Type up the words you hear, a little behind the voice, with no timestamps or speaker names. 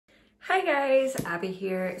Hi guys, Abby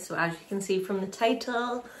here. So as you can see from the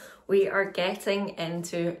title, we are getting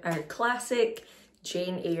into our classic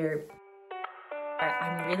Jane Eyre.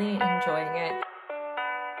 I'm really enjoying it.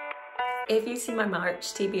 If you see my March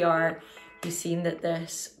TBR, you've seen that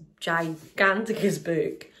this gigantic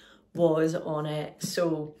book was on it.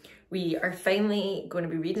 So we are finally going to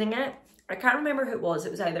be reading it. I can't remember who it was.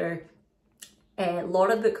 It was either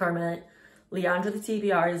Laura the Book Hermit, Leandra the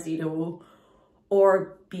TBR Zero,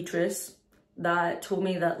 or Beatrice that told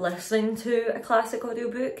me that listening to a classic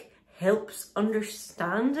audiobook helps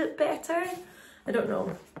understand it better. I don't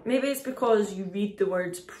know. Maybe it's because you read the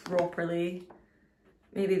words properly.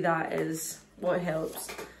 Maybe that is what helps.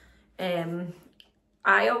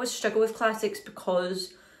 I always struggle with classics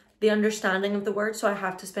because the understanding of the words, so I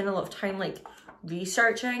have to spend a lot of time like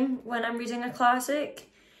researching when I'm reading a classic.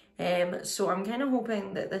 So I'm kind of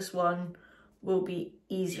hoping that this one will be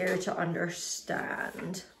easier to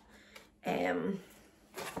understand.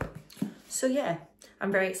 So yeah,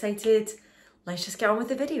 I'm very excited. Let's just get on with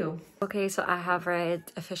the video. Okay, so I have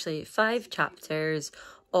read officially 5 chapters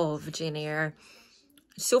of Jane Eyre.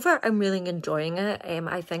 So far, I'm really enjoying it.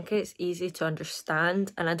 I think it's easy to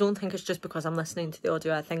understand, and I don't think it's just because I'm listening to the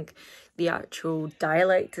audio. I think the actual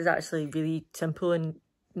dialect is actually really simple and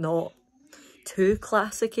not too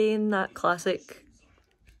classic-y in that classic,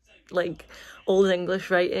 like, old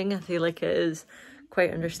English writing. I feel like it is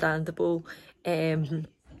quite understandable.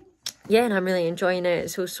 Yeah, and I'm really enjoying it.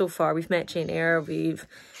 So far we've met Jane Eyre, we've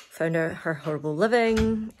found out her horrible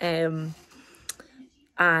living, and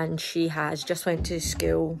she has just went to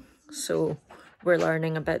school, so we're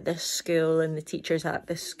learning about this school and the teachers at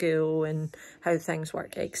this school and how things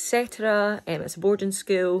work, etc. It's a boarding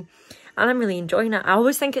school and I'm really enjoying it. I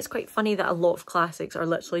always think it's quite funny that a lot of classics are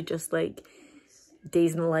literally just like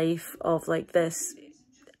days in the life of like this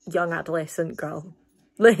young adolescent girl.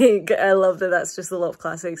 Like, I love that that's just a lot of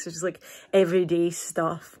classics. It's just like everyday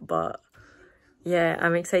stuff. But yeah,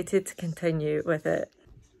 I'm excited to continue with it.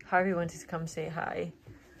 Harvey wanted to come say hi.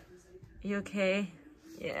 You okay?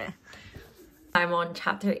 Yeah. I'm on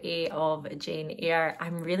chapter 8 of Jane Eyre.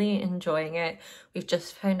 I'm really enjoying it. We've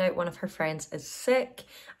just found out one of her friends is sick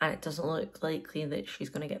and it doesn't look likely that she's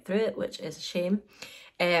going to get through it, which is a shame.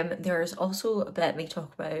 There's also a bit they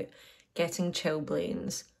talk about getting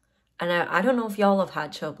chilblains. And I don't know if y'all have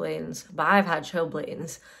had chilblains, but I've had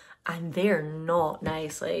chilblains and they're not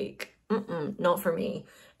nice. Like, not for me.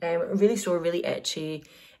 Really sore, really itchy.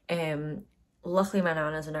 Luckily my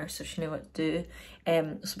nana's a nurse, so she knew what to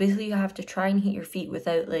do. So basically you have to try and heat your feet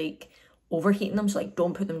without like overheating them. So like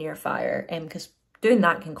don't put them near fire, because doing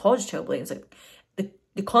that can cause chilblains. Like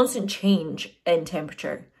the constant change in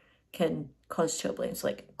temperature can cause chilblains,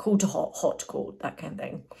 like cold to hot, hot to cold, that kind of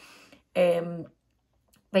thing.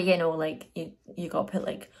 But you know, like you gotta put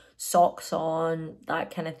like socks on,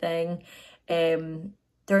 that kind of thing.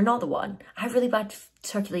 They're not the one. I have really bad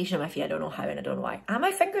circulation in my feet. I don't know how and I don't know why. And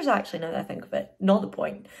my fingers actually, now that I think of it, not the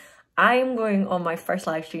point. I'm going on my first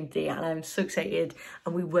live stream today and I'm so excited,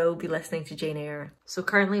 and we will be listening to Jane Eyre. So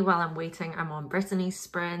currently while I'm waiting, I'm on Brittany's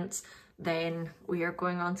sprint. Then we are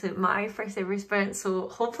going on to my first ever sprint. So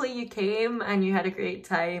hopefully you came and you had a great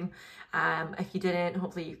time. If you didn't,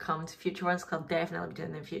 hopefully you come to future ones, because I'll definitely be doing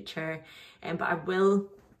them in the future. But I will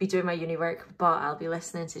be doing my uni work, but I'll be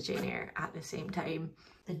listening to Jane Eyre at the same time.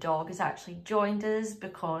 The dog has actually joined us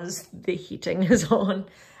because the heating is on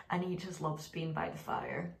and he just loves being by the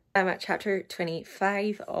fire. I'm at chapter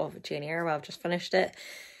 25 of Jane Eyre. Well, I've just finished it.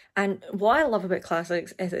 And what I love about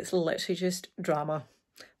classics is it's literally just drama.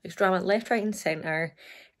 It's drama left, right and centre.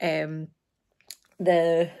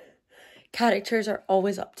 The characters are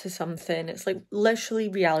always up to something. It's like literally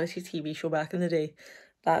reality TV show back in the day.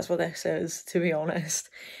 That's what this is, to be honest.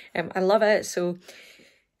 I love it. So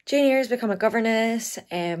Jane Eyre has become a governess,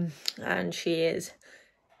 and she is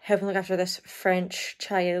helping look after this French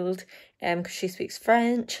child because she speaks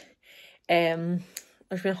French. There's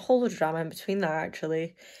been a whole lot of drama in between that,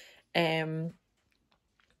 actually.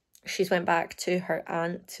 She's went back to her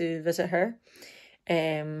aunt to visit her,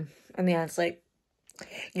 and the aunt's like,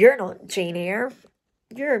 "You're not Jane Eyre.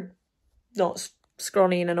 You're not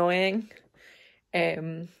scrawny and annoying."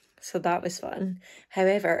 So that was fun.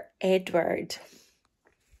 However, Edward,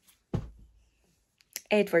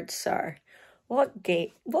 sir, what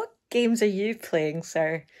games are you playing,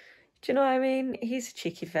 sir? Do you know what I mean? He's a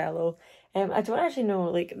cheeky fellow. I don't actually know,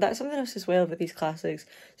 like, that's something else as well with these classics.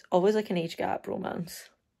 It's always like an age gap romance.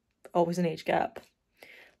 Always an age gap.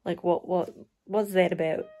 Like, what's that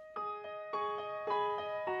about?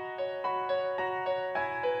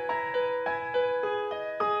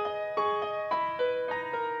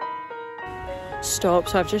 stop.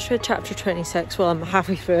 So I've just read chapter 26. Well, I'm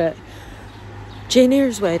halfway through it. Jane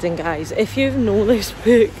Eyre's Wedding, guys. If you know this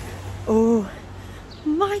book, oh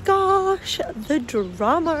my gosh, the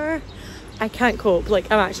drama. I can't cope.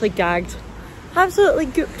 Like, I'm actually gagged. Absolutely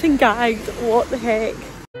gooped and gagged. What the heck?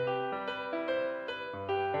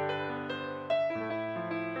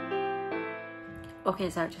 Okay,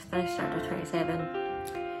 so I've just finished chapter 27.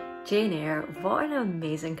 Jane Eyre, what an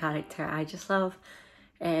amazing character. I just love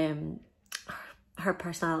her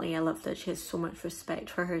personality. I love that she has so much respect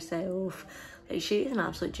for herself. Like, she is an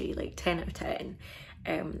absolute G, like 10 out of 10.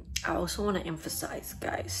 I also want to emphasize,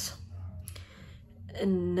 guys,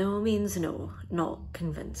 no means no, not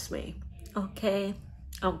convince me. Okay,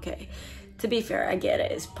 okay. To be fair, I get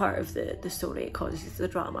it. It's part of the story. It causes the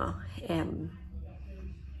drama.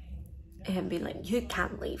 Him being like, you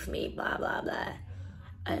can't leave me, blah blah blah.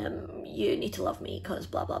 You need to love me because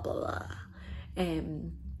blah blah blah blah.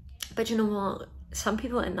 But you know what? Some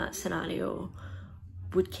people in that scenario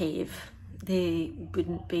would cave. They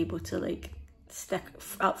wouldn't be able to like stick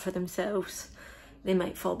up for themselves. They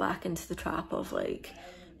might fall back into the trap of like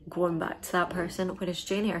going back to that person. Whereas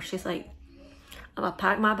Jane Eyre, she's like, I'm gonna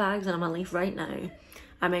pack my bags and I'm gonna leave right now.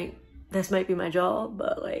 This might be my job,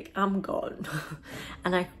 but like, I'm gone.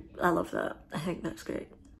 And I love that. I think that's great.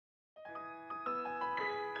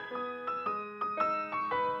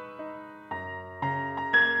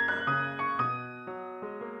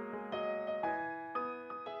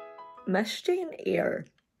 Miss Jane Eyre.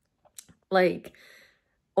 Like,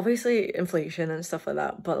 obviously inflation and stuff like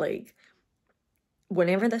that, but like,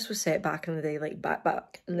 whenever this was set back in the day, like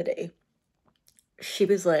back in the day, she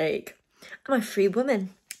was like, I'm a free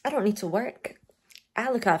woman. I don't need to work.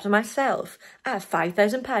 I look after myself. I have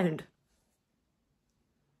 £5,000.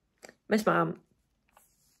 Miss Ma'am,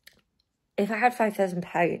 if I had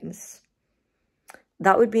 £5,000,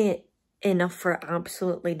 that would be enough for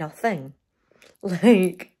absolutely nothing.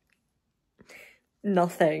 Like,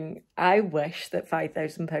 nothing. I wish that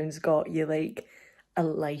 £5,000 got you like a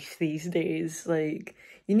life these days. Like,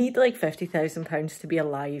 you need like £50,000 to be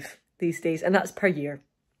alive these days, and that's per year.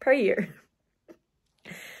 Per year.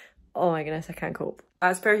 Oh my goodness, I can't cope.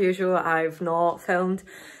 As per usual, I've not filmed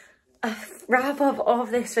a wrap up of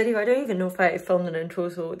this video. I don't even know if I filmed an intro,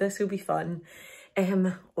 so this will be fun.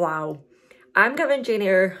 Wow. I'm giving Jane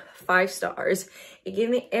Eyre 5 stars. It gave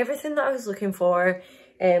me everything that I was looking for.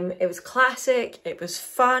 It was classic, it was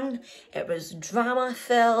fun, it was drama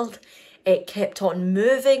filled, it kept on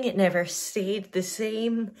moving, it never stayed the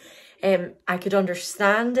same. I could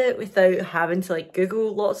understand it without having to like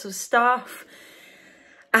Google lots of stuff.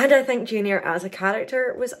 And I think Jane Eyre as a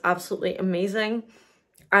character was absolutely amazing.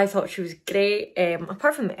 I thought she was great.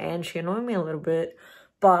 Apart from the end, she annoyed me a little bit,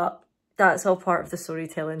 but that's all part of the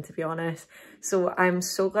storytelling, to be honest. So I'm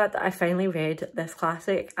so glad that I finally read this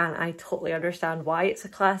classic, and I totally understand why it's a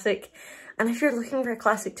classic. And if you're looking for a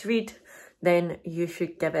classic to read, then you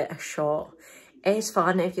should give it a shot. It's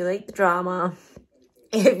fun if you like the drama,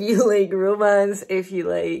 if you like romance, if you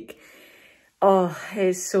like... Oh,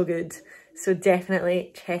 it's so good. So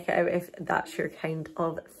definitely check it out if that's your kind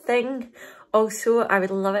of thing. Also, I would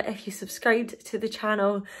love it if you subscribed to the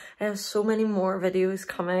channel. I have so many more videos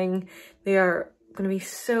coming. They are going to be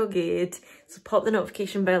so good. So pop the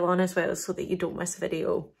notification bell on as well so that you don't miss a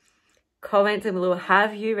video. Comment down below,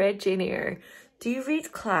 have you read Jane Eyre? Do you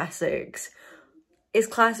read classics? Is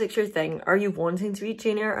classics your thing? Are you wanting to read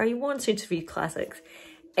Jane Eyre? Are you wanting to read classics?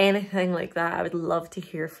 Anything like that, I would love to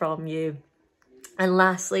hear from you. And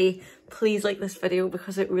lastly, please like this video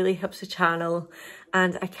because it really helps the channel,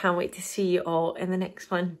 and I can't wait to see you all in the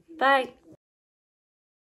next one. Bye!